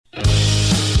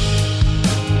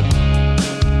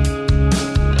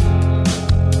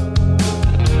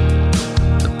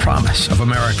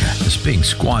America is being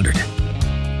squandered.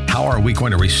 How are we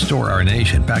going to restore our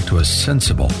nation back to a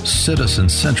sensible,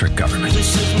 citizen-centric government?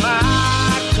 This is my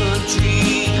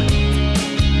country.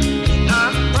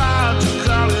 I'm proud to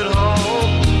call it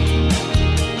home.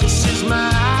 This is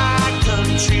my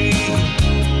country.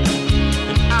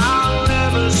 And I'll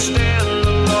never stand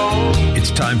alone.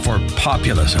 It's time for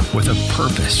populism with a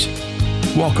purpose.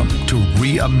 Welcome to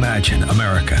Reimagine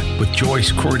America with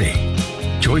Joyce Cordy.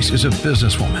 Joyce is a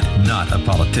businesswoman, not a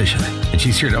politician, and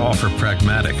she's here to offer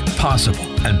pragmatic, possible,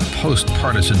 and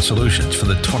post-partisan solutions for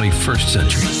the 21st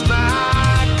century. This is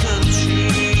my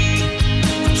country.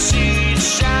 See it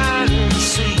shine and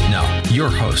see. Now,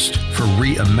 your host for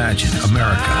Reimagine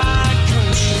America,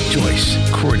 Joyce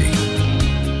Cordy.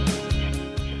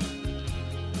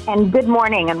 And good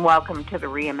morning and welcome to the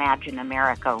Reimagine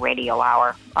America radio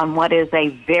hour on what is a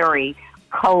very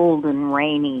cold and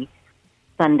rainy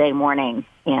Sunday morning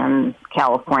in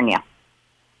California.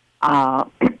 And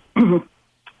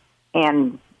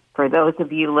for those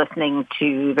of you listening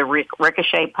to the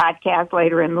Ricochet podcast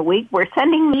later in the week, we're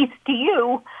sending these to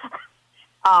you.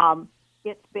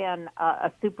 It's been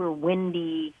a super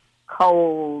windy,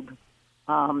 cold,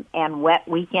 and wet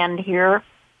weekend here.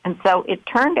 And so it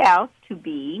turned out to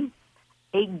be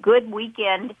a good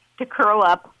weekend to curl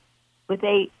up with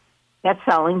a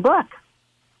best-selling book,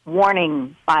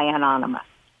 Warning by Anonymous.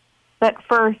 But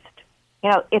first,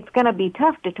 it's going to be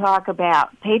tough to talk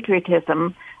about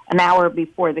patriotism an hour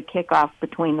before the kickoff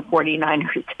between the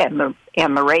 49ers and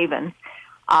the Ravens.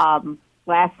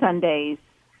 Last Sunday's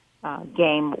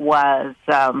game was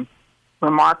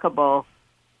remarkable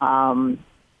in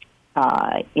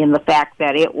the fact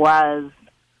that it was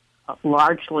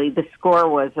largely, the score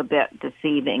was a bit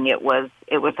deceiving. It was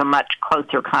a much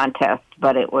closer contest,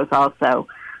 but it was also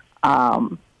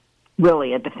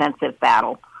really a defensive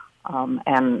battle.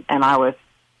 And I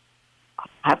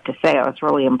have to say, I was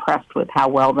really impressed with how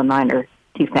well the Niners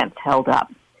defense held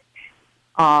up.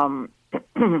 And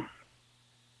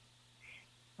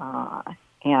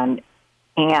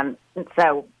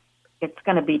so it's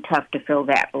going to be tough to fill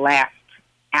that last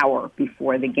hour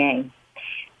before the game.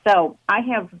 So I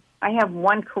have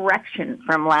one correction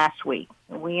from last week.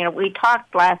 We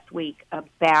talked last week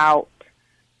about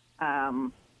the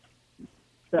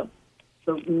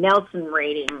Nielsen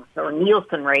ratings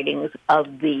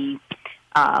of the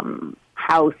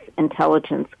House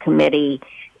Intelligence Committee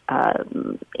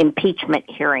impeachment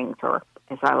hearings, or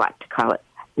as I like to call it,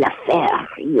 l'affaire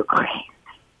Ukraine.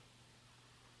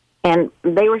 And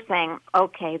they were saying,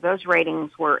 okay, those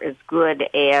ratings were as good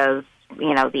as,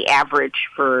 the average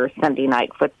for Sunday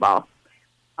Night Football.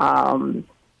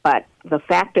 But the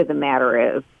fact of the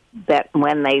matter is that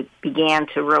when they began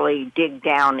to really dig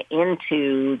down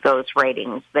into those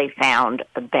ratings, they found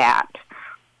that,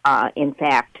 in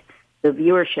fact, the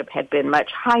viewership had been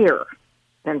much higher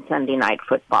than Sunday Night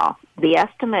Football. The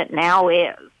estimate now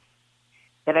is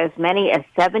that as many as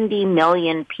 70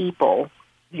 million people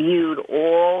viewed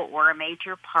all or a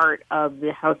major part of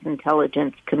the House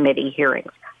Intelligence Committee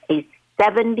hearings.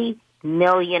 70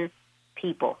 million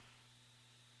people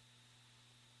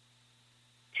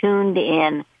tuned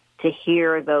in to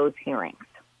hear those hearings.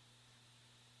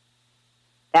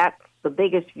 That's the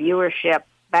biggest viewership.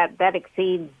 That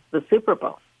exceeds the Super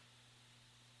Bowl.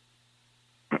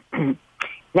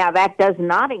 Now, that does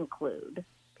not include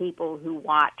people who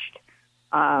watched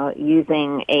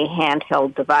using a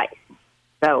handheld device,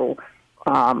 so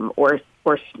or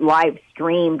live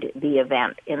streamed the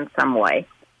event in some way.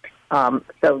 So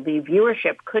the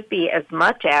viewership could be as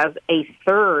much as a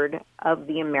third of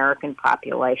the American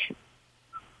population.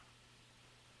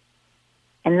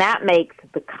 And that makes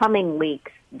the coming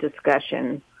week's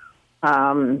discussion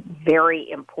very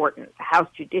important. The House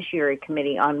Judiciary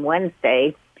Committee on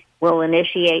Wednesday will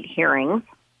initiate hearings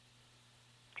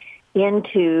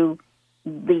into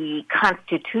the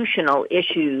constitutional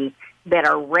issues that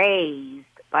are raised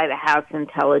by the House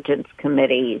Intelligence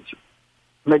Committee's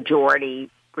majority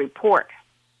report.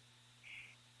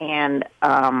 And,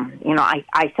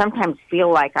 I sometimes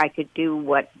feel like I could do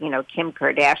what, Kim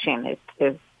Kardashian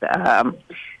says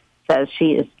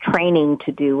she is training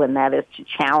to do, and that is to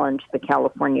challenge the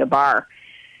California bar.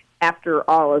 After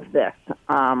all of this,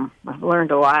 I've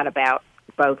learned a lot about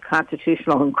both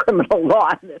constitutional and criminal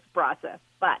law in this process.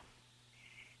 But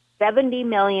 70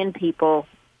 million people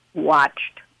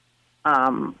watched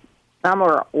some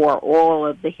or all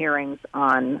of the hearings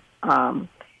on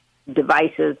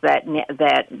devices that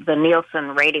the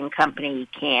Nielsen rating company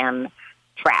can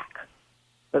track.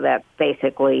 So that's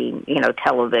basically,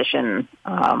 television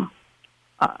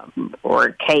or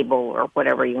cable or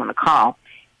whatever you want to call.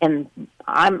 And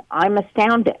I'm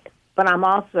astounded But I'm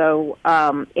also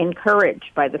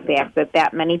encouraged by the fact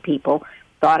that many people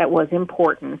thought it was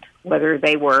important, whether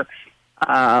they were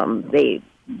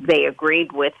they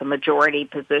agreed with the majority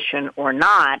position or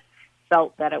not,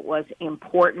 felt that it was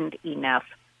important enough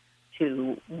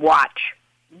to watch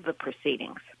the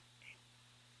proceedings.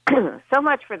 So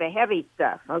much for the heavy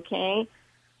stuff, okay?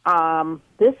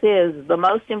 This is the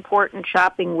most important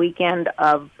shopping weekend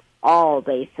of all,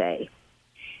 they say.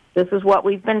 This is what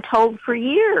we've been told for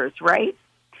years, right?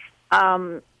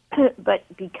 But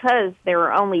because there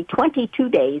are only 22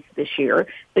 days this year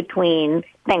between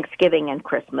Thanksgiving and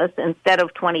Christmas instead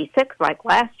of 26 like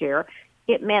last year,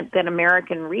 it meant that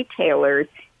American retailers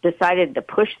decided to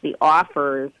push the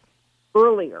offers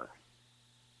earlier.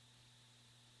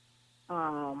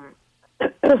 And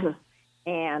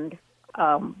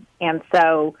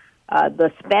so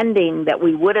the spending that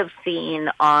we would have seen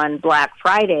on Black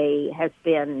Friday has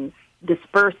been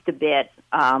dispersed a bit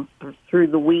through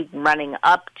the week running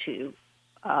up to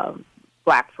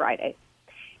Black Friday.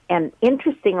 And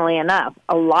interestingly enough,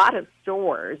 a lot of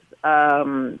stores,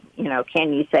 can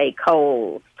you say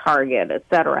Kohl's, Target,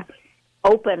 etc.,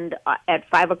 opened at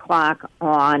 5 o'clock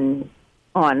on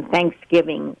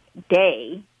Thanksgiving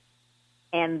Day,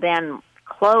 and then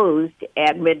closed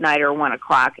at midnight or 1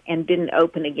 o'clock and didn't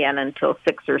open again until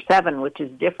 6 or 7, which is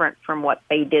different from what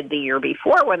they did the year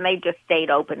before when they just stayed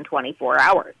open 24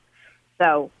 hours.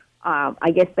 So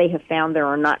I guess they have found there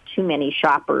are not too many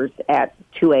shoppers at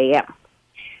 2 a.m.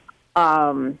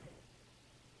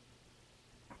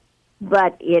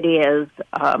 But it is,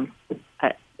 I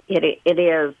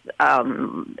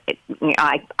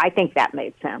think that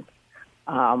made sense.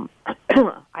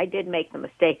 I did make the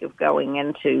mistake of going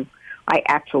into, I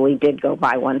actually did go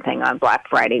buy one thing on Black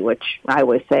Friday, which I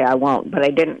always say I won't, but I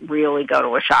didn't really go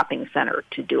to a shopping center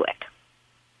to do it.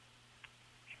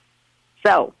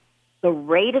 So the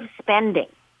rate of spending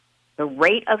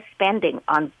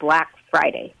on Black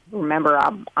Friday, remember,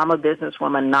 I'm a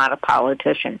businesswoman, not a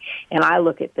politician, and I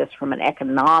look at this from an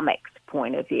economics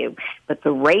point of view, but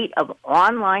the rate of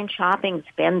online shopping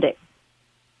spending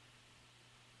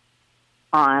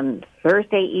on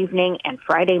Thursday evening and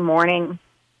Friday morning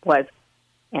was,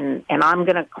 and I'm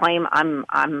going to claim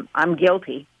I'm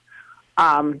guilty,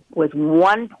 was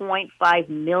 $1.5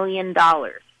 million.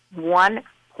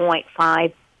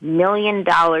 $1.5 million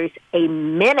a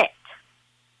minute.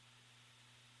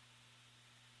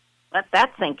 Let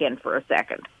that sink in for a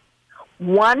second.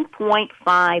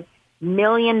 $1.5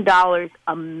 million a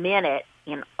minute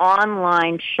in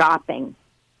online shopping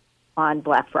on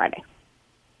Black Friday.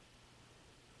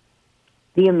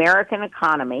 The American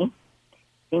economy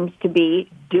seems to be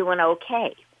doing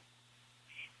okay,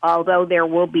 although there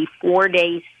will be 4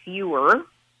 days fewer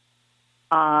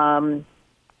to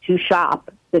shop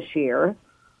this year.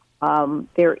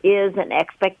 There is an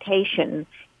expectation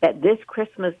that this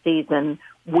Christmas season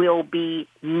will be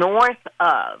north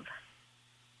of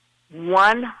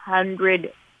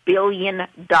 $100 billion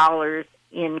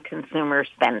in consumer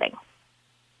spending.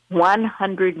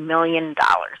 $100 million.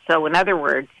 So in other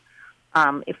words,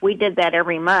 if we did that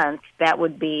every month, that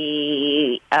would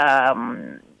be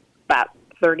about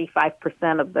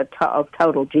 35% of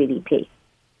total GDP.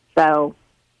 So,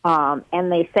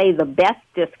 and they say the best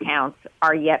discounts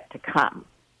are yet to come.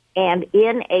 And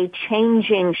in a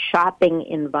changing shopping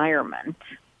environment,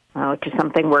 which is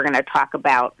something we're going to talk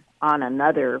about on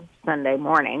another Sunday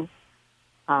morning,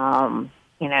 the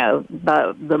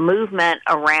movement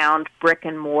around brick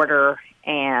and mortar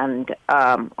and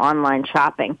online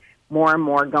shopping, more and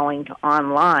more going to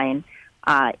online,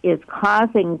 is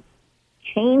causing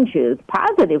changes,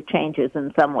 positive changes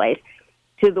in some ways,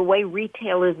 to the way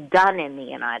retail is done in the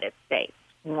United States.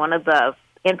 One of the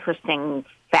interesting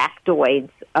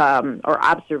factoids or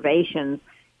observations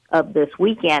of this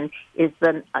weekend is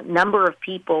the number of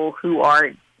people who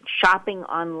are shopping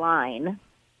online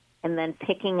and then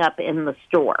picking up in the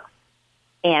store.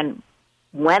 And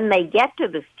when they get to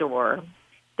the store,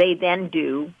 they then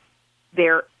do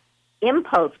their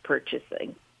impulse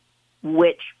purchasing,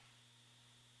 which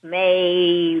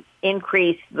may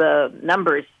increase the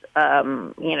numbers,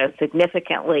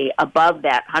 significantly above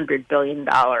that $100 billion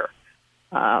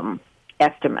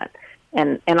estimate.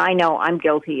 And I know I'm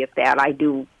guilty of that. I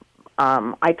do.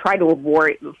 I try to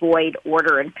avoid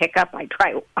order and pickup.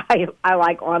 I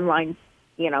like online,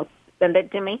 send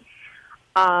it to me.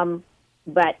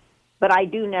 But I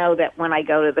do know that when I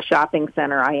go to the shopping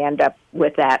center, I end up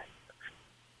with that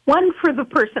one for the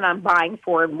person I'm buying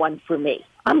for and one for me.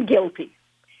 I'm guilty.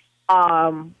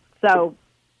 So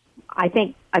I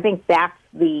think that's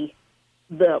the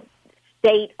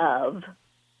state of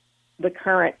the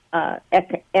current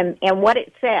and what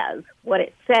it says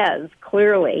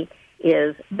clearly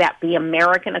is that the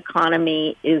American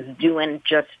economy is doing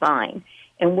just fine.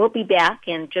 And we'll be back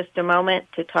in just a moment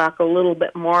to talk a little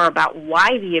bit more about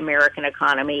why the American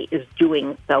economy is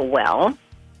doing so well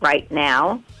right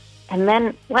now. And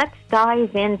then let's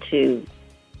dive into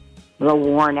the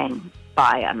warning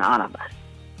by Anonymous.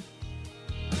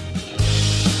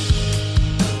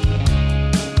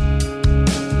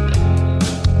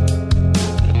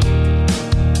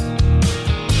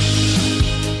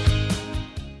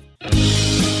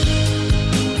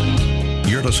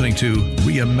 You're listening to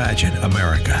Reimagine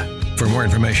America. For more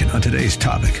information on today's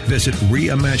topic, visit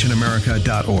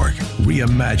reimagineamerica.org.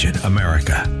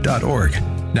 Reimagineamerica.org.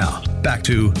 Now, back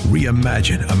to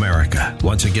Reimagine America.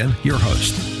 Once again, your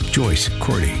host, Joyce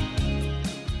Cordy.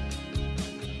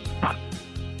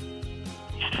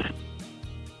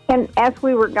 And as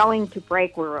we were going to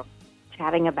break, we were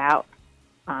chatting about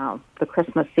the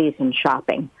Christmas season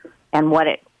shopping and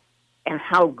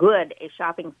how good a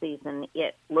shopping season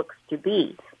it looks to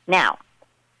be. Now,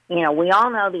 we all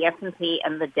know the S&P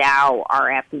and the Dow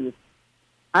are at these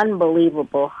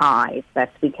unbelievable highs.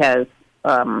 That's because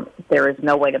there is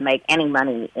no way to make any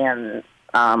money in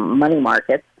money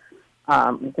markets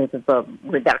because of the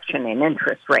reduction in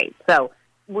interest rates. So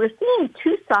we're seeing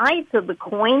two sides of the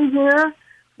coin here.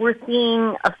 We're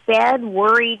seeing a Fed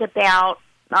worried about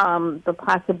the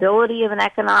possibility of an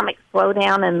economic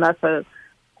slowdown and thus a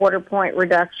quarter-point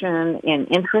reduction in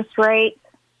interest rates,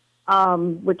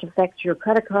 which affects your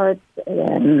credit cards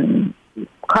and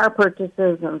car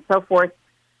purchases and so forth.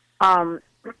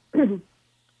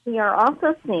 We are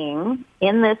also seeing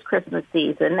in this Christmas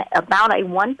season about a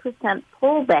 1%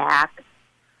 pullback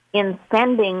in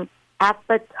spending at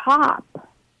the top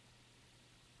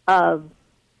of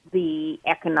the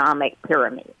economic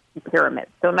pyramid.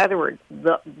 So in other words,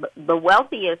 the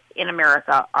wealthiest in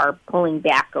America are pulling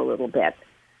back a little bit.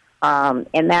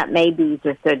 And that may be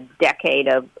just a decade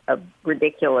of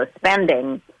ridiculous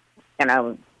spending,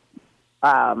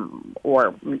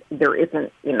 or there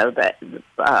isn't,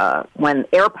 when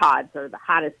AirPods are the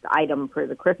hottest item for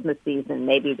the Christmas season,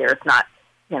 maybe there's not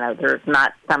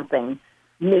something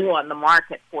new on the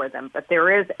market for them, but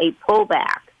there is a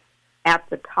pullback at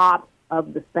the top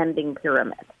of the spending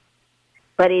pyramid.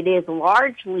 But it is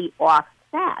largely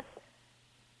offset,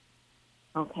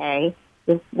 okay?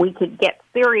 If we could get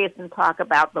serious and talk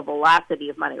about the velocity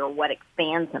of money or what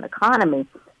expands an economy,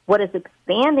 what is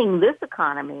expanding this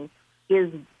economy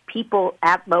is people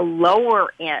at the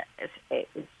lower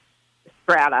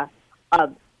strata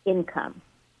of income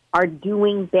are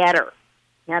doing better.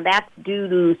 Now, that's due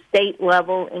to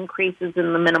state-level increases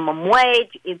in the minimum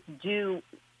wage. It's due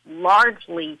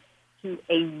largely to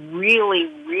a really,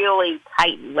 really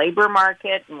tight labor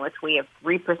market in which we have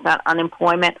 3%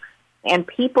 unemployment, and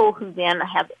people who then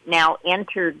have now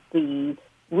re-entered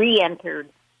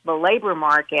the labor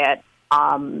market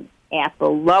at the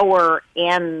lower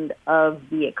end of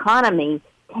the economy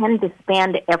tend to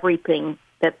spend everything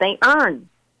that they earn.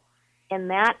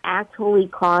 And that actually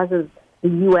causes the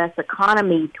U.S.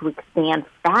 economy to expand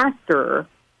faster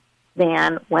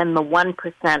than when the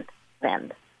 1%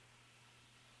 spend.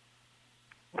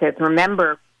 Because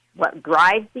remember, what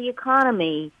drives the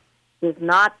economy is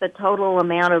not the total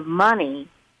amount of money,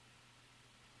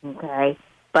 okay,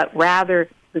 but rather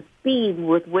the speed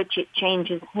with which it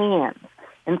changes hands.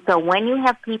 And so when you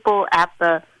have people at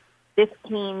the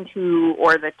 $15 to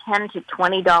or the $10 to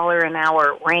 $20 an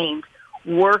hour range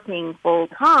working full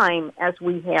time, as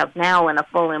we have now in a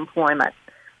full employment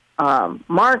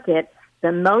market,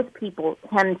 then those people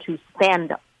tend to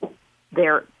spend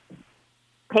their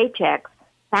paychecks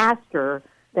faster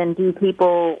than do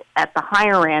people at the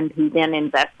higher end who then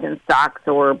invest in stocks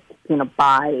or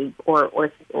buy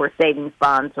or savings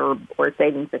bonds or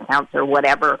savings accounts or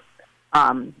whatever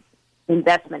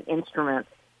investment instruments.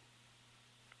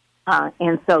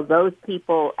 And so those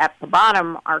people at the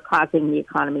bottom are causing the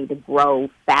economy to grow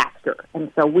faster.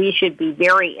 And so we should be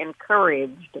very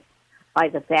encouraged by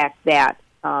the fact that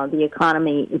the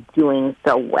economy is doing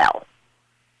so well.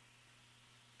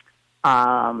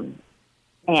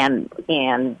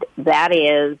 And that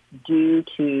is due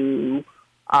to,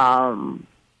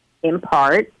 in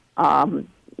part,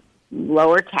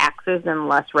 lower taxes and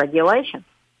less regulation.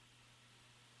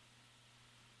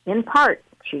 In part,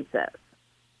 she says.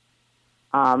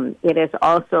 It is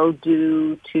also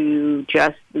due to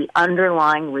just the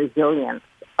underlying resilience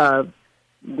of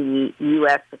the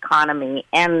U.S. economy,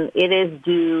 and it is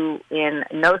due in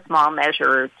no small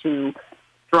measure to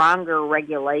stronger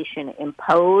regulation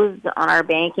imposed on our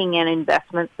banking and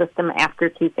investment system after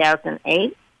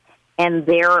 2008, and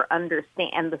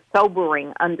the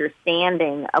sobering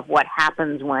understanding of what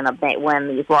happens when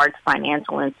these large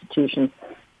financial institutions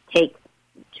take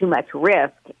too much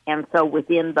risk, and so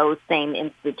within those same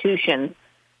institutions,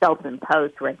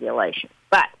 self-imposed regulation.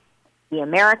 But the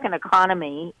American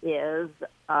economy is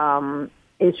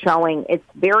showing, it's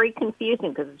very confusing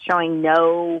because it's showing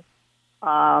no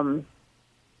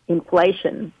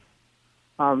inflation.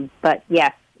 But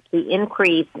yes, the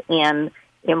increase in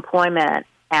employment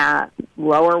at the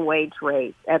lower wage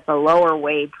rate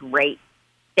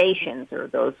stations, or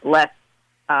those less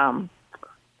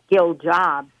skilled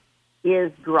jobs,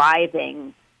 is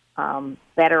driving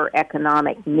better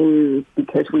economic news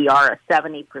because we are a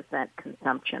 70%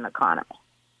 consumption economy.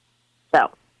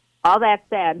 So, all that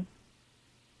said,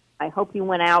 I hope you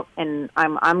went out, and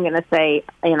I'm going to say,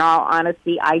 in all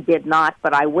honesty, I did not,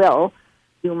 but I will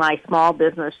do my small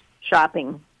business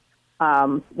shopping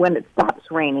when it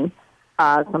stops raining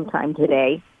sometime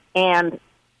today. And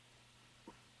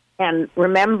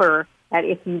remember that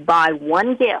if you buy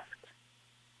one gift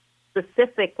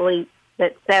specifically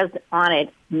that says on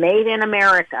it, made in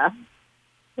America,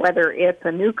 whether it's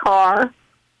a new car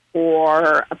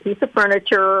or a piece of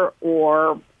furniture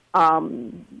or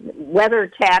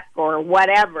WeatherTech or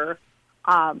whatever,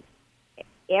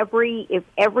 if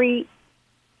every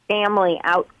family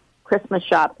out Christmas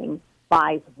shopping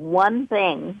buys one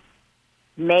thing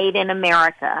made in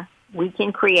America, we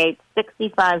can create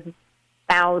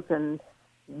 65,000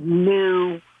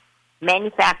 new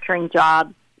manufacturing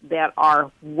jobs that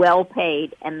are well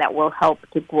paid and that will help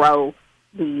to grow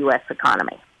the U.S.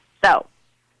 economy. So,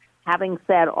 having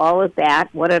said all of that,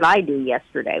 what did I do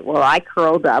yesterday? Well, I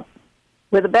curled up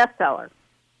with a bestseller.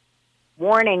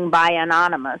 Warning by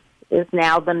Anonymous is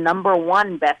now the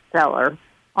 #1 bestseller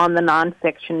on the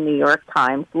nonfiction New York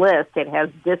Times list. It has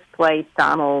displaced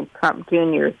Donald Trump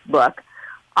Jr.'s book,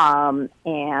 and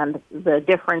the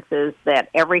difference is that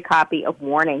every copy of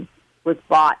Warning was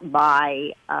bought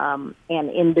by an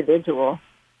individual,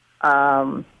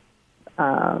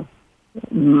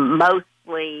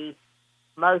 mostly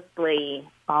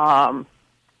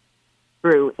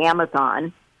through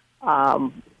Amazon,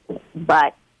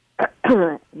 but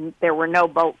there were no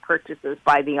bulk purchases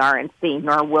by the RNC,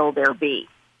 nor will there be.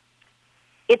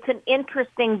 It's an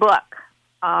interesting book.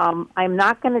 I'm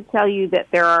not going to tell you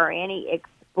that there are any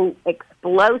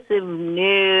explosive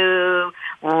new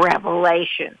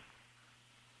revelations.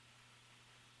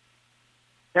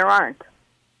 There aren't.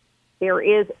 There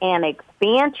is an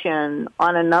expansion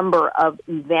on a number of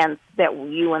events that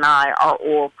you and I are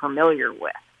all familiar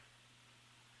with.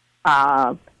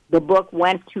 The book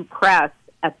went to press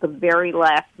at the very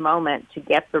last moment to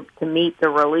meet the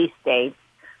release date.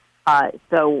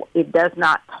 So it does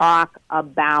not talk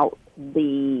about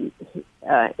the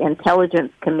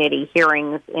Intelligence Committee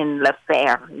hearings in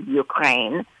L'Affaire,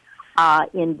 Ukraine,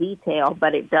 in detail,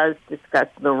 but it does discuss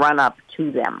the run-up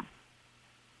to them.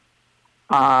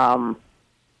 And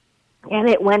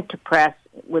it went to press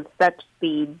with such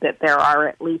speed that there are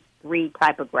at least 3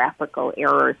 typographical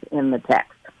errors in the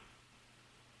text.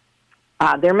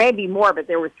 There may be more, but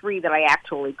there were 3 that I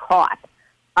actually caught.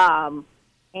 And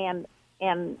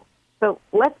so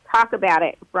let's talk about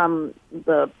it from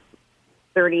the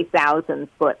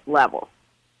 30,000-foot level.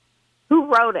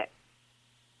 Who wrote it?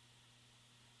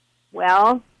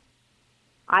 Well,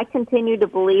 I continue to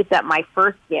believe that my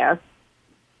first guess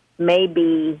may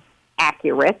be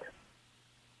accurate,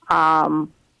 but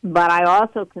I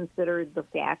also considered the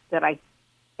fact that I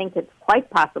think it's quite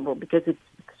possible, because it's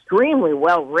extremely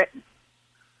well written,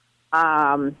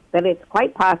 that it's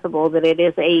quite possible that it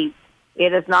is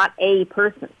not a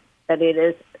person, that it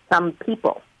is some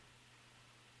people.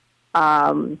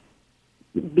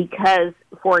 Because,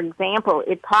 for example,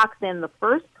 it talks in the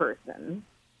first person.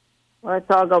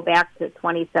 Let's all go back to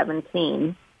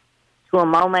 2017, to a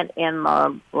moment in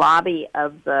the lobby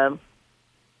of the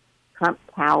Trump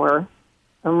Tower,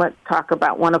 and let's talk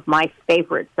about one of my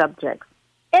favorite subjects,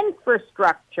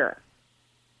 infrastructure.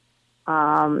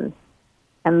 And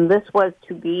this was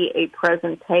to be a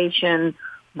presentation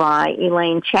by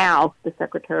Elaine Chao, the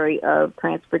Secretary of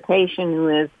Transportation, who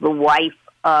is the wife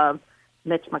of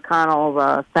Mitch McConnell,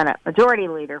 the Senate Majority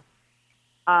Leader.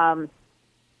 And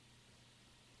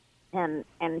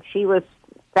she was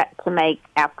set to make,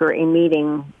 after a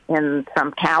meeting in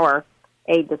Trump Tower,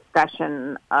 a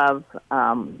discussion of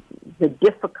the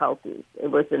difficulties.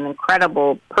 It was an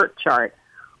incredible PERT chart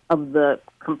of the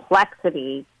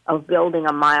complexity of building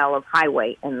a mile of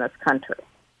highway in this country.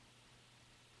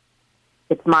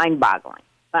 It's mind-boggling,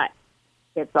 but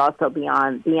it's also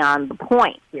beyond the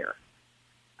point here.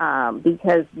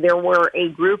 because there were a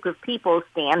group of people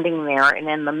standing there, and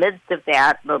in the midst of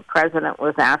that, the president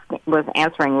was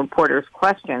answering reporters'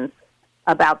 questions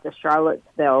about the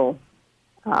Charlottesville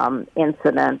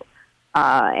incident,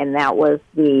 and that was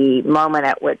the moment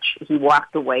at which he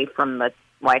walked away from the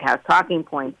White House talking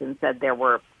points and said there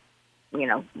were,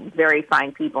 very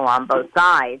fine people on both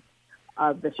sides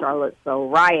of the Charlottesville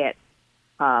riot,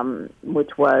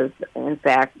 which was, in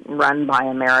fact, run by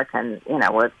American,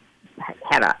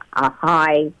 had a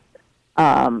high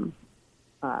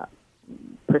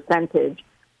percentage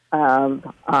of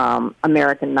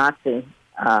American Nazi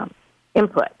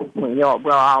input.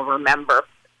 We'll all remember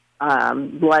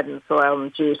Blood and Soil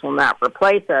and Jews Will Not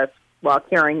Replace Us while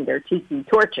carrying their tiki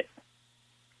torches.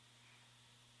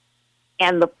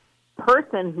 And the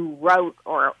person who wrote,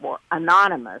 or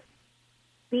anonymous,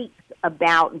 speaks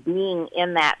about being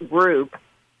in that group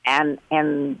and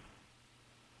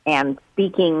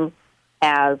speaking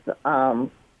as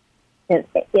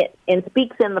it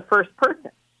speaks in the first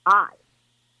person, I,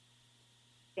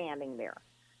 standing there,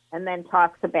 and then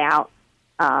talks about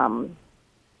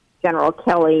General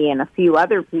Kelly and a few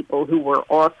other people who were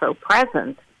also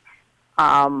present.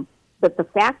 But the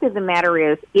fact of the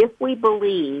matter is, if we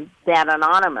believe that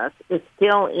Anonymous is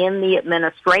still in the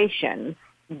administration,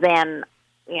 then,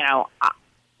 not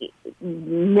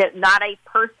a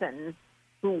person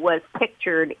who was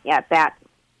pictured at that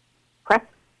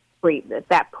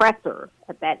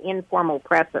that informal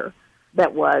presser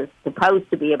that was supposed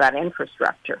to be about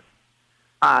infrastructure,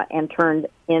 and turned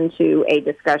into a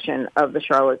discussion of the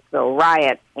Charlottesville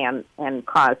riot and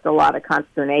caused a lot of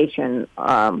consternation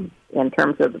in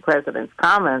terms of the president's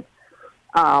comments.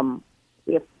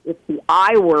 If the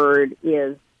I word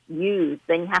is used,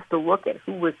 then you have to look at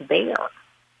who was there.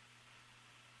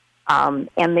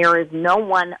 And there is no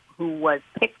one who was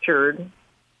pictured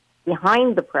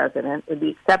behind the president, with the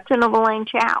exception of Elaine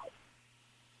Chao,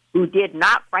 who did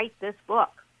not write this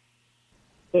book.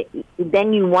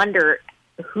 Then you wonder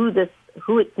who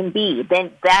it can be.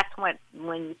 Then that's when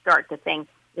you start to think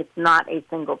it's not a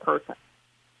single person.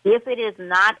 If it is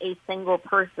not a single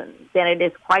person, then it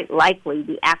is quite likely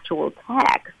the actual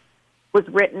text was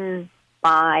written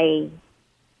by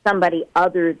somebody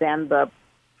other than the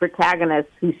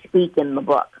protagonists who speak in the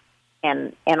book.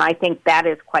 And I think that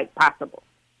is quite possible.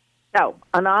 So,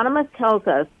 Anonymous tells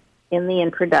us in the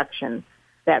introduction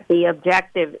that the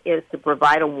objective is to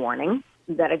provide a warning,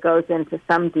 that it goes into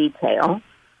some detail,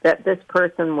 that this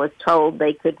person was told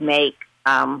they could make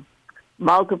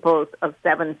multiples of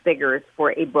 7 figures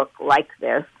for a book like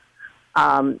this,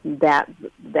 that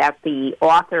the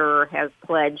author has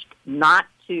pledged not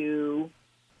to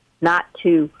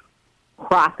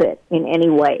profit in any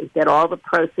way, that all the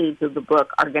proceeds of the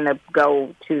book are going to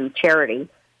go to charity.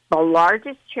 The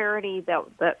largest charity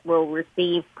that will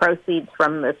receive proceeds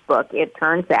from this book, it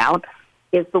turns out,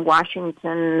 is the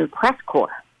Washington Press Corps.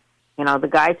 The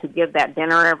guys who give that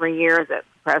dinner every year that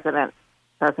the president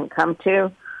doesn't come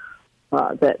to,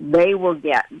 that they will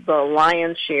get the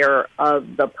lion's share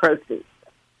of the proceeds,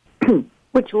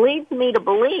 which leads me to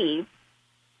believe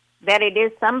that it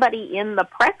is somebody in the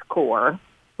press corps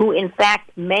who, in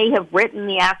fact, may have written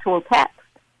the actual text,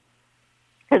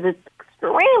 because it's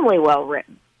extremely well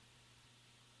written.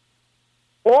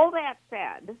 All that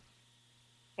said,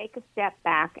 take a step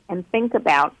back and think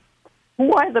about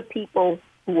who are the people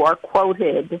who are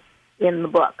quoted in the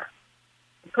book.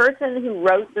 The person who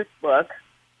wrote this book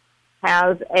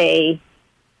has a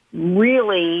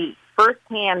really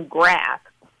first-hand grasp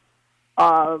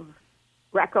of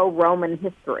Greco-Roman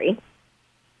history,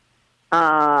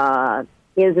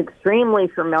 is extremely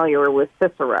familiar with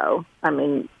Cicero.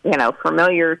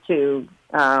 Familiar to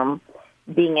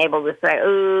being able to say,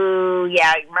 oh,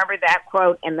 yeah, remember that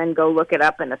quote, and then go look it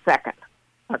up in a second,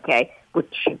 okay,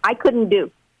 which I couldn't do.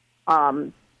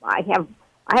 I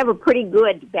have a pretty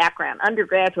good background.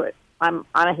 Undergraduate, I'm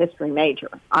a history major.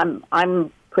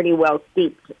 I'm pretty well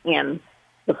steeped in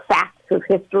the facts of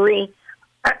history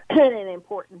and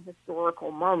important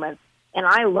historical moments, and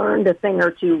I learned a thing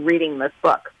or two reading this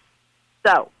book.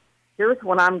 So here's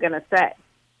what I'm going to say.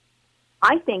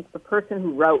 I think the person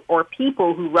who wrote, or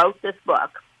people who wrote this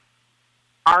book,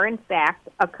 are in fact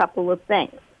a couple of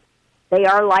things. They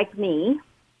are, like me,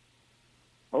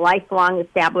 lifelong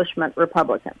establishment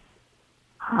Republicans.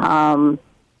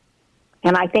 And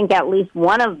I think at least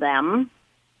one of them,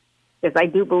 because I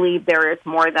do believe there is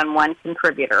more than one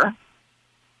contributor,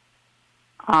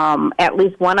 at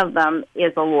least one of them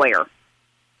is a lawyer,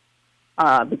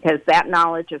 because that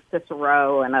knowledge of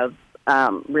Cicero and of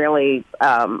really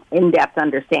in-depth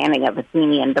understanding of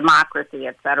Athenian democracy,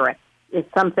 et cetera, is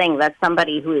something that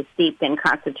somebody who is steeped in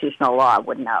constitutional law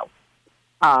would know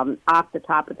off the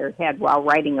top of their head while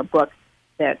writing a book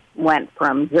that went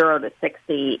from 0 to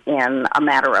 60 in a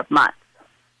matter of months.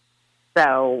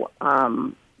 So,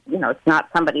 it's not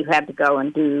somebody who had to go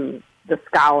and do the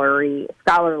scholarly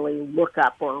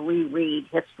lookup or reread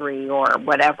history or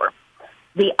whatever.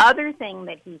 The other thing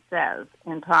that he says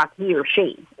in talk, he or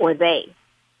she or they,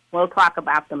 we'll talk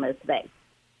about them as they,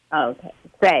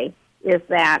 say, is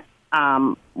that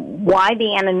why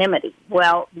the anonymity?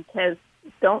 Well, because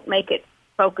don't make it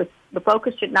focus. The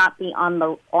focus should not be on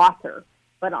the author,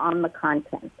 but on the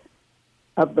content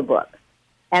of the book,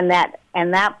 and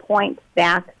that points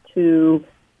back to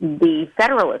the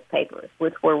Federalist Papers,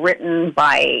 which were written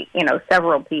by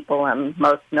several people, and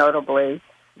most notably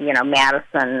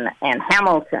Madison and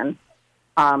Hamilton,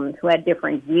 who had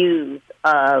different views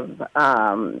of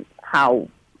how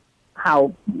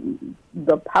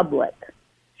the public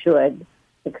should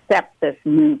accept this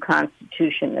new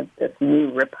constitution of this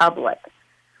new republic.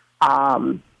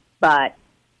 But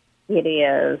it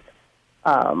is,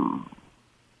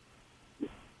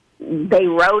 they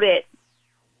wrote it,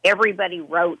 everybody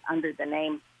wrote under the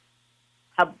name,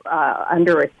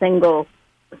 under a single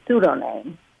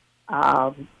pseudonym,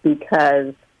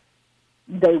 because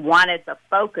they wanted the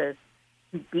focus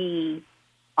to be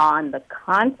on the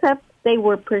concepts they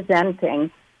were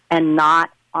presenting and not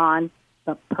on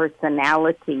the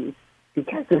personalities,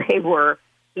 because they were,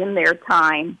 in their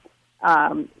time,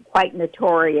 quite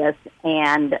notorious,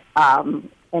 and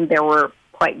there were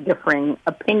quite differing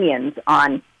opinions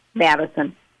on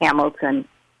Madison, Hamilton,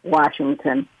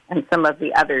 Washington, and some of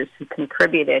the others who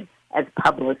contributed as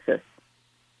publicists.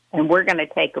 And we're going to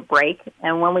take a break,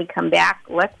 and when we come back,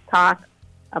 let's talk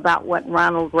about what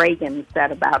Ronald Reagan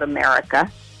said about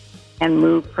America and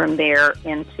move from there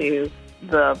into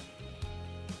the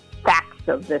facts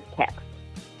of this text.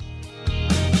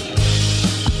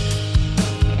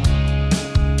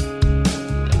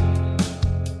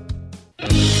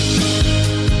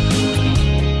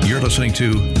 You're listening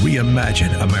to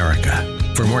Reimagine America.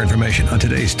 For more information on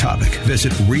today's topic,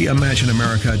 visit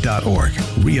reimagineamerica.org.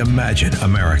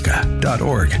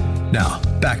 reimagineamerica.org. Now,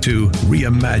 back to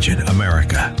Reimagine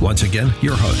America. Once again,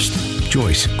 your host,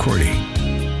 Joyce Cordy.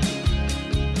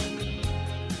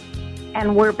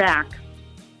 And we're back.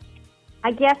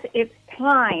 I guess it's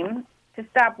time to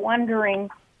stop wondering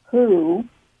who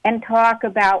and talk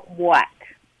about what.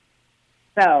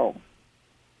 So,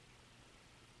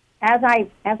 as I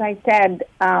said,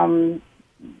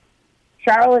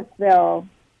 Charlottesville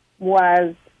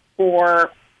was a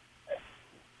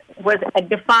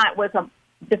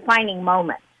defining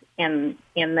moment in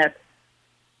this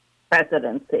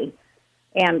presidency.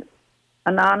 And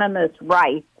Anonymous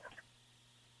writes,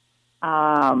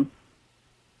 I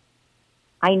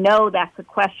know that's a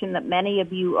question that many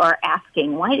of you are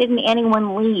asking. Why didn't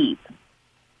anyone leave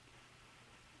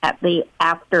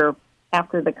after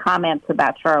the comments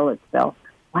about Charlottesville?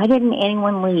 Why didn't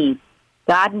anyone leave?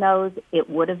 God knows it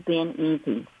would have been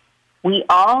easy. We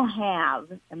all have,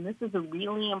 and this is a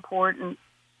really important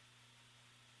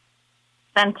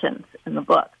sentence in the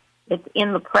book, it's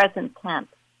in the present tense.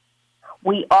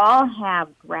 We all have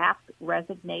draft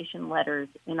resignation letters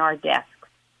in our desks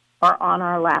or on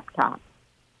our laptops.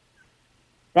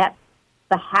 That's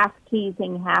the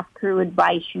half-teasing, half-true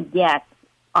advice you get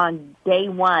on day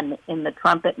one in the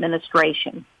Trump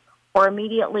administration or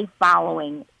immediately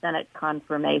following Senate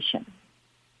confirmation.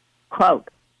 Quote,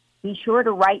 be sure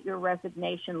to write your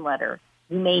resignation letter.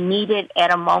 You may need it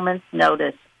at a moment's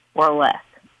notice or less,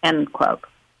 end quote.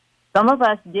 Some of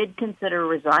us did consider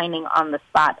resigning on the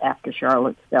spot after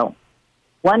Charlottesville.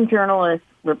 One journalist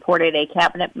reported a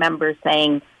cabinet member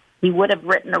saying he would have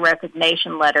written a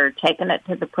resignation letter, taken it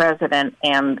to the president,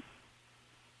 and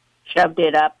shoved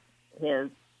it up his,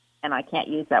 and I can't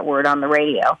use that word on the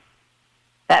radio.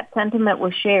 That sentiment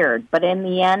was shared, but in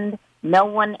the end, no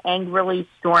one angrily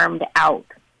stormed out.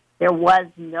 There was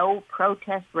no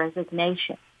protest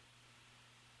resignation.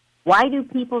 Why do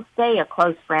people stay? A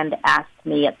close friend asked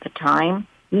me at the time.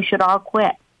 You should all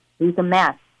quit. He's a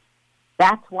mess.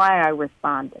 That's why I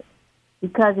responded.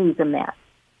 Because he's a mess.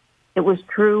 It was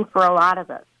true for a lot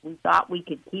of us. We thought we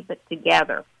could keep it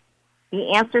together.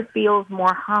 The answer feels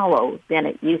more hollow than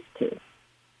it used to.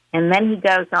 And then he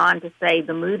goes on to say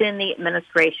the mood in the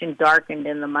administration darkened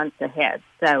in the months ahead.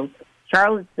 So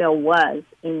Charlottesville was,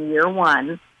 in year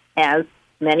one, as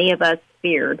many of us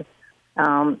feared,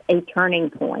 a turning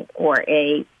point or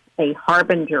a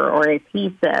harbinger, or as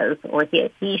he says, or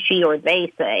he, she, or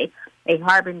they say, a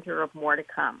harbinger of more to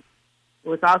come. It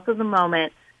was also the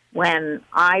moment when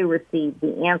I received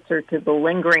the answer to the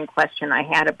lingering question I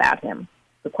had about him.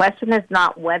 The question is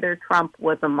not whether Trump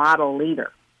was a model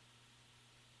leader.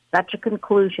 Such a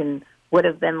conclusion would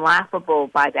have been laughable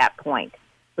by that point.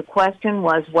 The question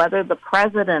was whether the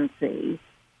presidency,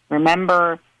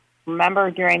 remember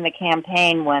during the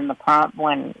campaign when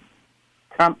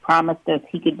Trump promised us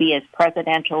he could be as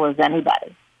presidential as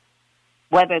anybody,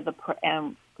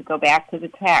 to go back to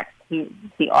the text,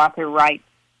 the author writes,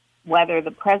 whether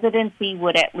the presidency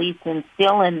would at least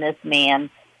instill in this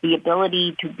man the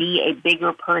ability to be a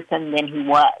bigger person than he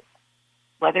was,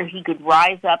 whether he could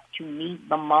rise up to meet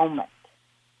the moment.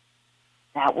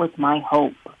 That was my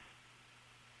hope.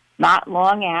 Not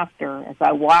long after, as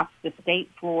I walked the state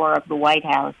floor of the White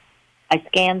House, I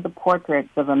scanned the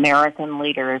portraits of American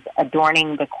leaders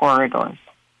adorning the corridors.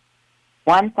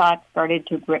 One thought started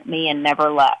to grip me and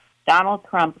never left. Donald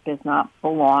Trump does not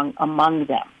belong among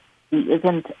them. He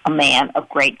isn't a man of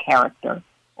great character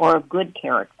or of good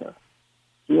character.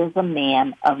 He is a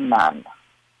man of none.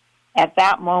 At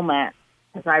that moment,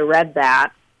 as I read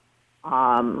that,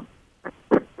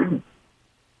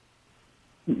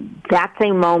 that's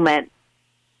a moment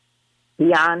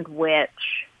beyond which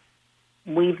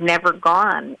we've never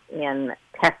gone in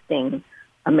testing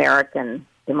American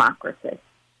democracy.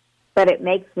 But it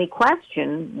makes me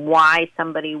question why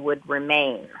somebody would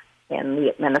remain in the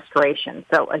administration.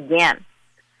 So again,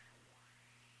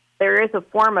 there is a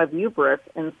form of hubris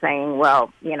in saying,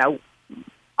 well,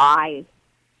 I,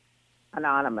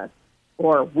 anonymous,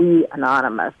 or we,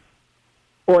 anonymous,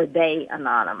 or they,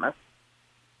 anonymous,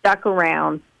 stuck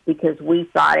around because we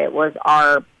thought it was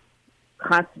our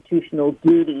constitutional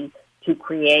duty to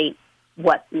create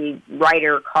what the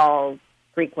writer calls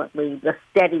frequently the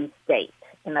steady state.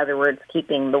 In other words,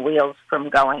 keeping the wheels from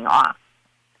going off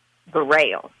the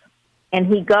rails. And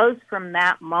he goes from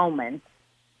that moment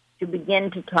to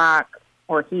begin to talk,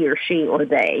 or he or she or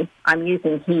they. I'm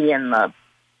using he in the,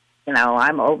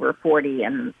 I'm over 40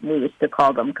 and we used to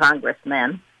call them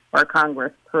congressmen or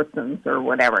congresspersons or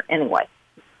whatever. Anyway,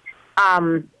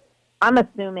 I'm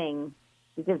assuming,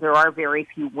 because there are very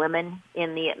few women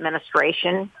in the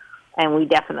administration, and we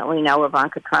definitely know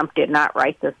Ivanka Trump did not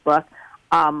write this book,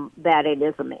 that it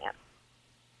is a man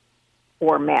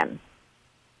or men.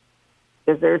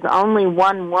 Because there's only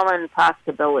one woman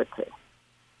possibility.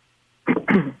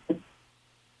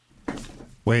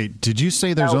 Wait, did you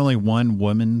say there's only one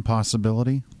woman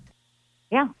possibility?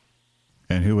 Yeah.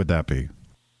 And who would that be?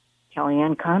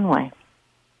 Kellyanne Conway.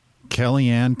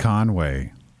 Kellyanne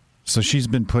Conway. So she's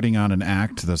been putting on an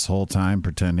act this whole time,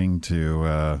 pretending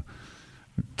to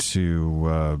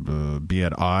be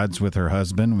at odds with her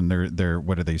husband when they're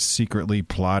what are they secretly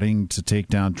plotting to take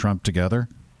down Trump together?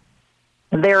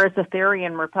 There is a theory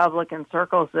in Republican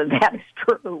circles that is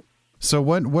true. So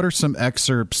what are some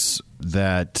excerpts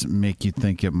that make you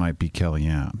think it might be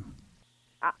Kellyanne?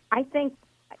 I think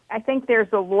there's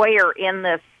a lawyer in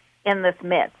this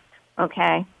midst.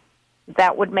 Okay,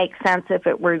 that would make sense if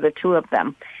it were the two of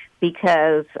them,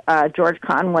 because George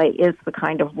Conway is the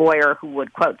kind of lawyer who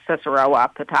would quote Cicero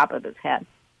off the top of his head.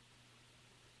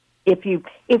 If you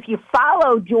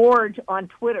follow George on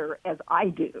Twitter, as I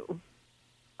do,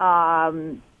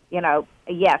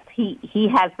 yes, he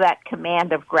has that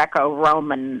command of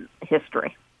Greco-Roman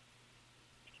history.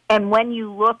 And when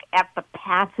you look at the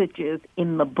passages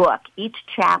in the book, each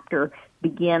chapter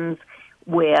begins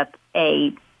with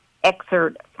a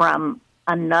excerpt from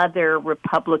another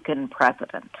Republican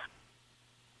president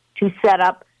to set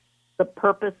up the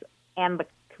purpose and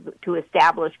to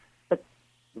establish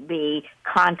the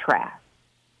contrast.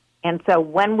 And so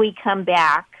when we come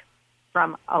back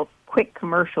from a quick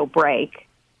commercial break,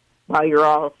 while you're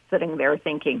all sitting there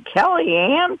thinking,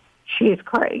 Kellyanne, she's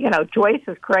crazy, Joyce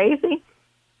is crazy.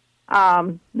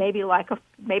 Maybe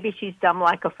she's dumb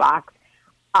like a fox.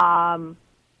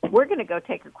 We're going to go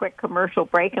take a quick commercial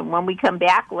break, and when we come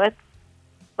back, let's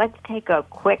take a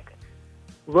quick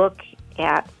look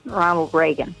at Ronald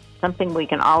Reagan, something we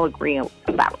can all agree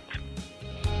about.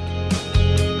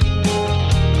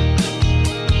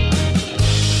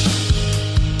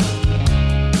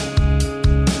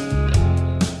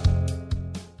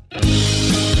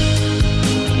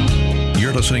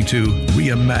 You're listening to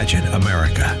Reimagine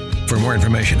America. For more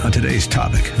information on today's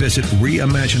topic, visit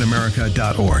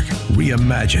reimagineamerica.org.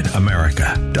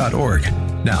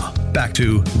 Reimagineamerica.org. Now, back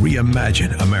to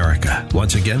Reimagine America.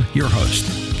 Once again, your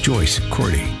host, Joyce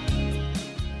Cordy.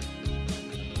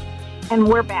 And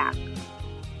we're back.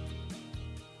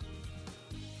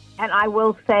 And I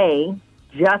will say,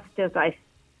 just as I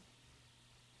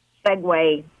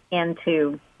segue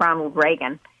into Ronald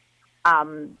Reagan,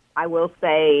 I will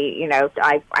say,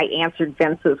 I answered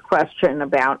Vince's question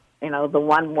about, the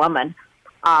one woman.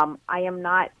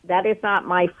 That is not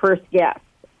my first guess.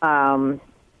 Kellyanne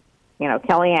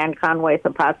Conway is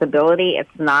a possibility.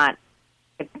 It's not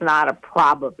a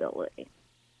probability.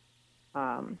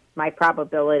 My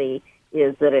probability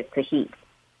is that it's a he.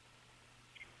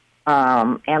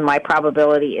 And my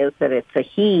probability is that it's a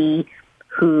he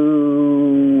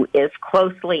who is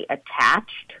closely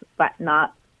attached, but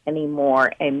not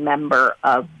anymore a member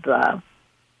of the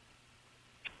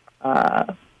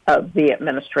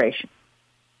administration.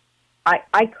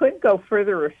 I could go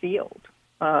further afield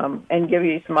and give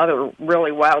you some other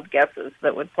really wild guesses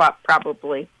that would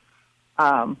probably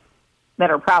that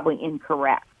are probably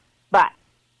incorrect. But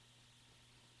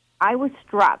I was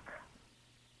struck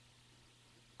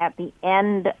at the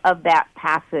end of that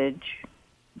passage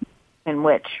in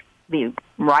which the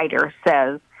writer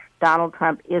says Donald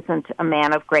Trump isn't a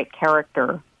man of great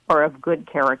character or of good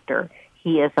character.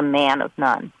 He is a man of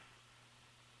none.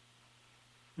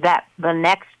 That the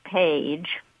next page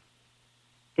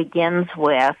begins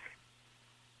with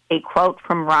a quote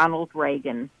from Ronald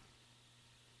Reagan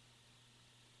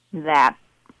that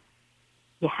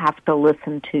you have to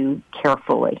listen to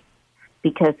carefully,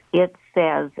 because it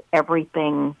says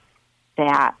everything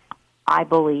that I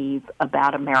believe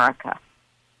about America.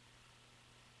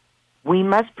 We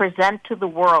must present to the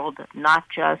world not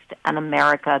just an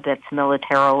America that's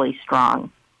militarily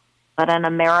strong, but an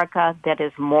America that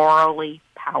is morally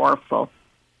powerful,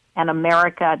 an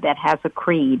America that has a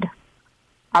creed,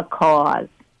 a cause,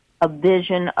 a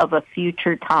vision of a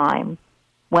future time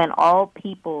when all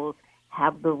peoples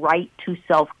have the right to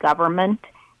self-government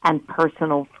and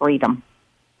personal freedom.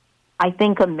 I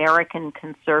think American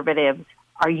conservatives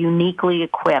are uniquely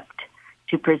equipped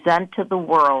to present to the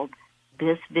world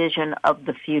this vision of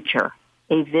the future,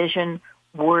 a vision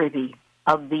worthy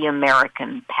of the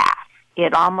American path.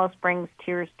 It almost brings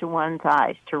tears to one's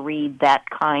eyes to read that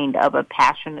kind of a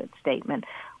passionate statement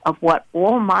of what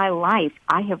all my life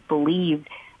I have believed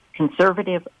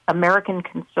American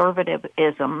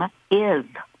conservatism is.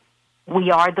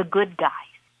 We are the good guys.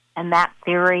 And that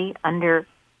theory under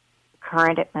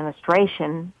current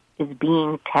administration is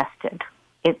being tested.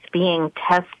 It's being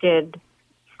tested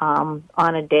on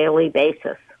a daily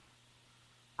basis.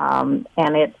 And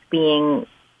it's being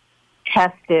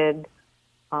tested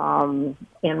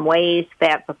in ways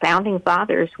that the Founding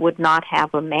Fathers would not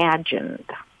have imagined.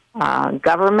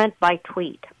 Government by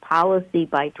tweet, policy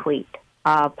by tweet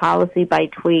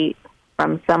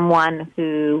from someone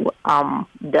who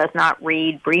does not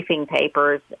read briefing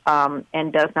papers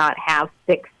and does not have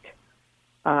fixed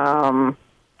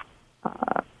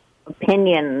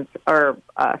opinions or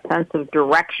a sense of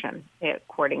direction,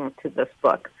 according to this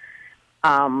book.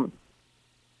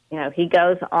 He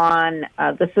goes on,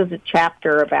 this is a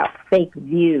chapter about fake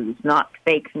views, not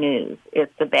fake news.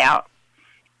 It's about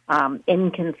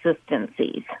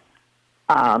inconsistencies.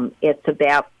 It's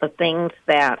about the things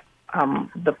that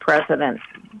the president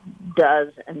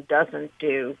does and doesn't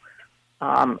do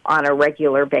on a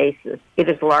regular basis. It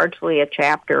is largely a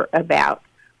chapter about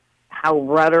how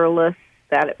rudderless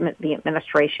that the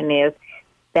administration is,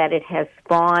 that it has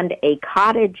spawned a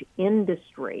cottage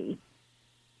industry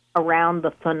around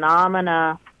the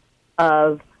phenomena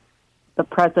of the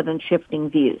president shifting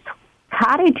views.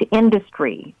 Cottage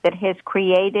industry that has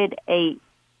created a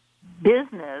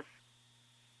business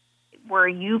where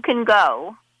you can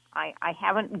go. I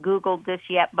haven't Googled this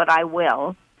yet, but I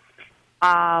will.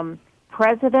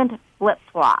 President Flip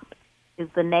Flop is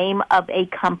the name of a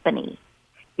company.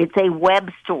 It's a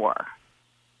web store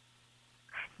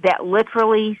that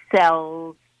literally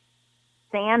sells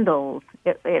sandals,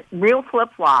 real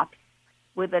flip-flops,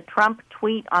 with a Trump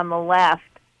tweet on the left,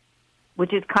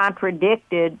 which is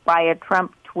contradicted by a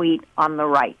Trump tweet on the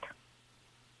right.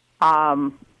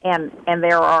 And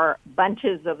there are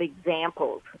bunches of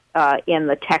examples in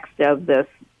the text of this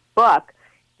book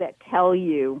that tell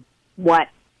you what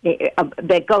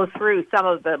that go through some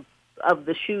of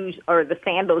the shoes or the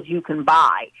sandals you can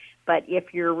buy. But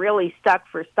if you're really stuck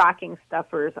for stocking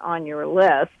stuffers on your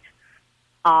list,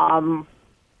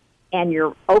 and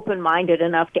you're open-minded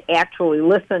enough to actually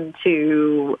listen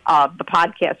to the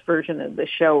podcast version of the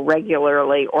show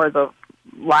regularly or the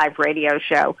live radio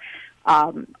show,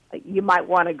 you might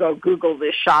want to go Google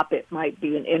this shop. It might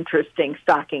be an interesting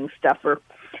stocking stuffer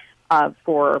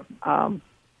for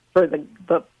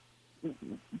the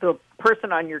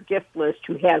person on your gift list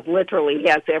who literally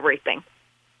has everything.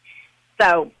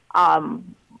 So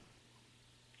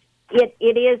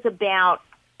it is about.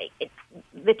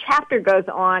 The chapter goes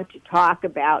on to talk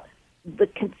about the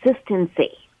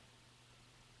consistency.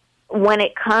 when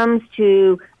it comes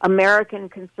to American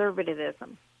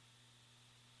conservatism,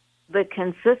 the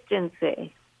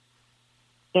consistency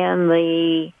in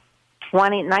the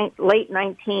late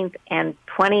 19th and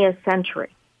 20th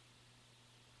century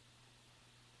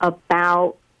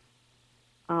about,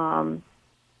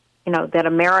 that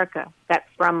America, that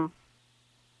from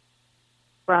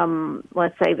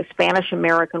let's say the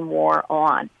Spanish-American War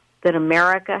on, that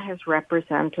America has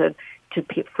represented to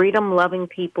freedom-loving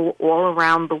people all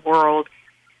around the world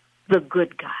the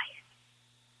good guys.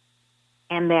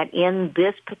 And that in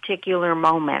this particular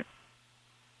moment,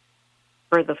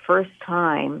 for the first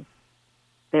time,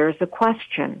 there's a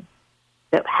question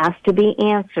that has to be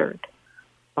answered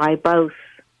by both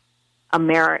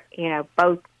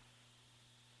both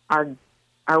our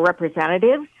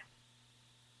representatives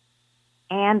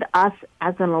and us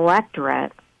as an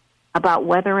electorate about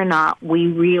whether or not we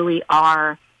really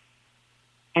are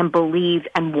and believe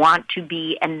and want to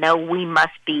be and know we must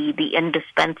be the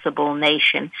indispensable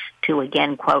nation to,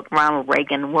 again, quote Ronald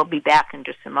Reagan. We'll be back in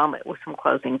just a moment with some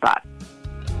closing thoughts.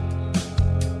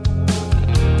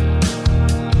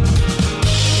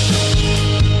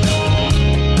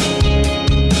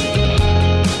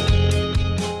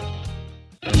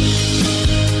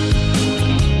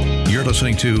 You're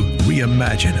listening to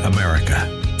Reimagine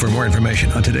America. For more information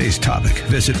on today's topic,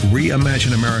 visit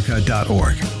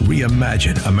reimagineamerica.org.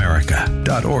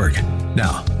 reimagineamerica.org.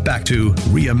 Now, back to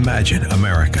Reimagine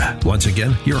America. Once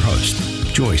again, your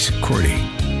host, Joyce Cordy.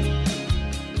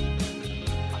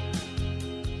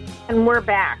 And we're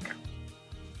back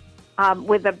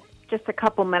with just a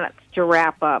couple minutes to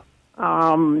wrap up.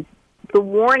 The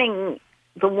warning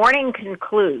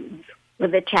concludes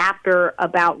with a chapter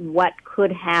about what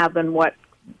could have and what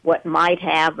might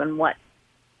have and what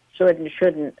should and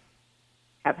shouldn't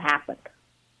have happened.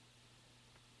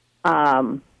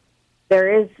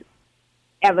 There is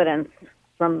evidence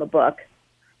from the book,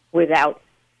 without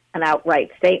an outright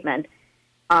statement,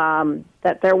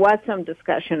 that there was some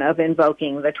discussion of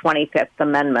invoking the 25th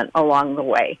Amendment along the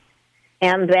way,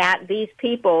 and that these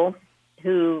people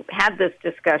who had this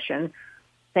discussion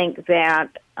think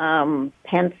that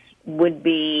Pence would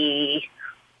be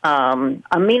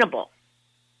amenable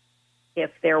if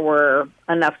there were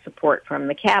enough support from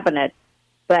the cabinet.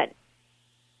 But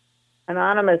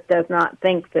Anonymous does not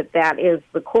think that that is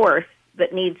the course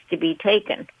that needs to be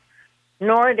taken,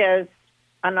 nor does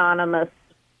Anonymous,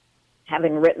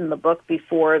 having written the book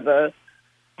before the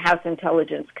House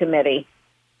Intelligence Committee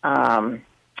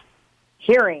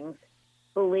hearings,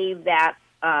 believe that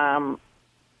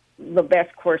the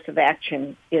best course of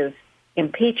action is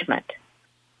impeachment.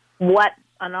 What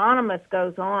Anonymous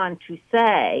goes on to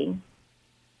say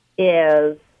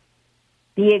is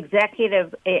the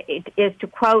executive, it is to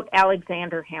quote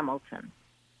Alexander Hamilton,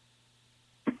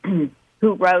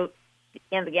 who wrote,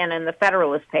 and again in the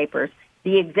Federalist Papers,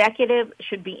 the executive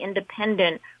should be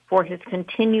independent for his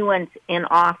continuance in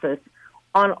office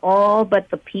on all but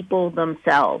the people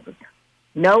themselves.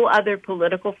 No other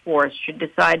political force should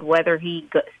decide whether he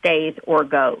stays or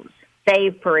goes,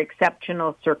 save for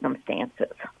exceptional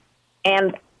circumstances.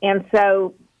 And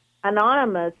so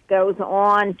Anonymous goes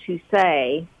on to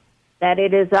say that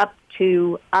it is up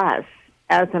to us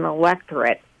as an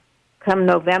electorate come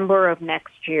November of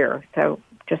next year, so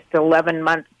just 11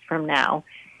 months from now,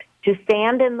 to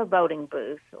stand in the voting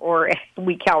booth, or as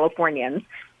we Californians,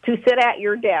 to sit at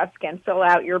your desk and fill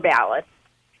out your ballot,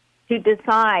 to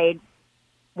decide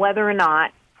whether or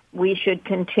not we should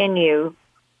continue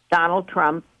Donald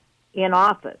Trump in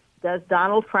office. Does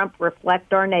Donald Trump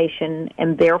reflect our nation,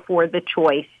 and therefore the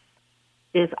choice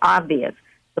is obvious?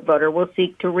 The voter will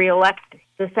seek to reelect.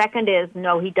 The second is,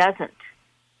 no, he doesn't.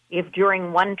 If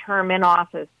during one term in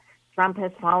office, Trump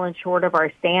has fallen short of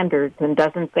our standards and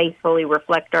doesn't faithfully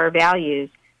reflect our values,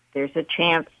 there's a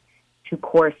chance to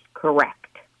course correct.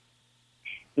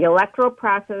 The electoral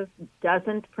process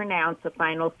doesn't pronounce a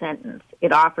final sentence.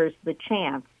 It offers the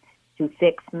chance to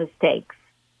fix mistakes.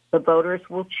 The voters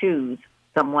will choose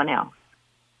someone else.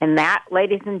 And that,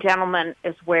 ladies and gentlemen,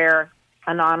 is where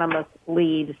Anonymous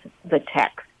leaves the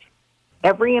text.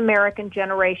 Every American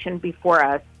generation before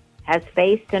us has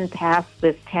faced and passed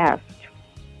this test.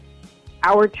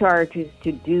 Our charge is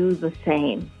to do the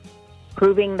same,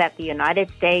 proving that the United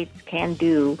States can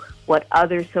do what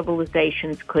other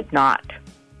civilizations could not: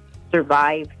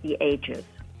 survive the ages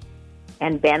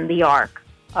and bend the arc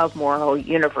of moral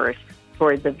universe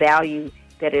toward the value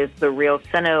that is the real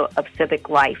center of civic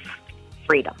life,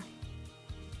 freedom.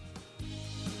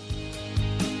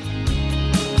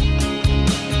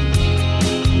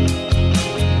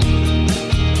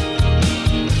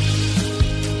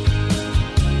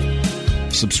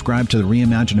 subscribe to the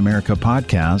Reimagine America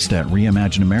podcast at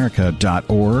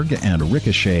reimagineamerica.org and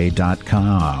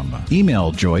ricochet.com.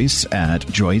 Email Joyce at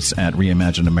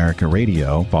Joyce@Reimagine America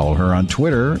Radio. Follow her on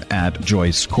Twitter at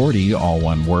Joyce Cordy, all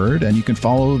one word, and you can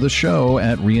follow the show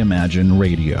at Reimagine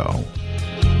Radio.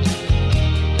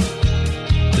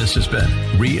 This has been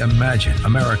Reimagine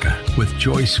America with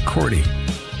Joyce Cordy.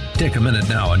 Take a minute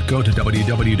now and go to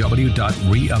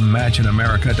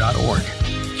www.reimagineamerica.org.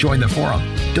 Join the forum,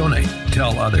 donate,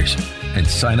 tell others, and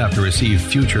sign up to receive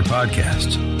future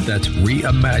podcasts. That's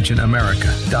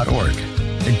reimagineamerica.org.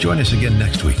 And join us again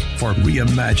next week for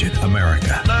Reimagine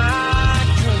America.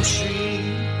 My country.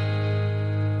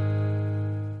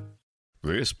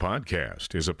 This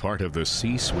podcast is a part of the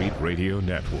C-Suite Radio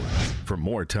Network. For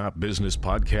more top business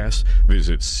podcasts,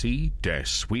 visit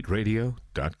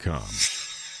c-suiteradio.com.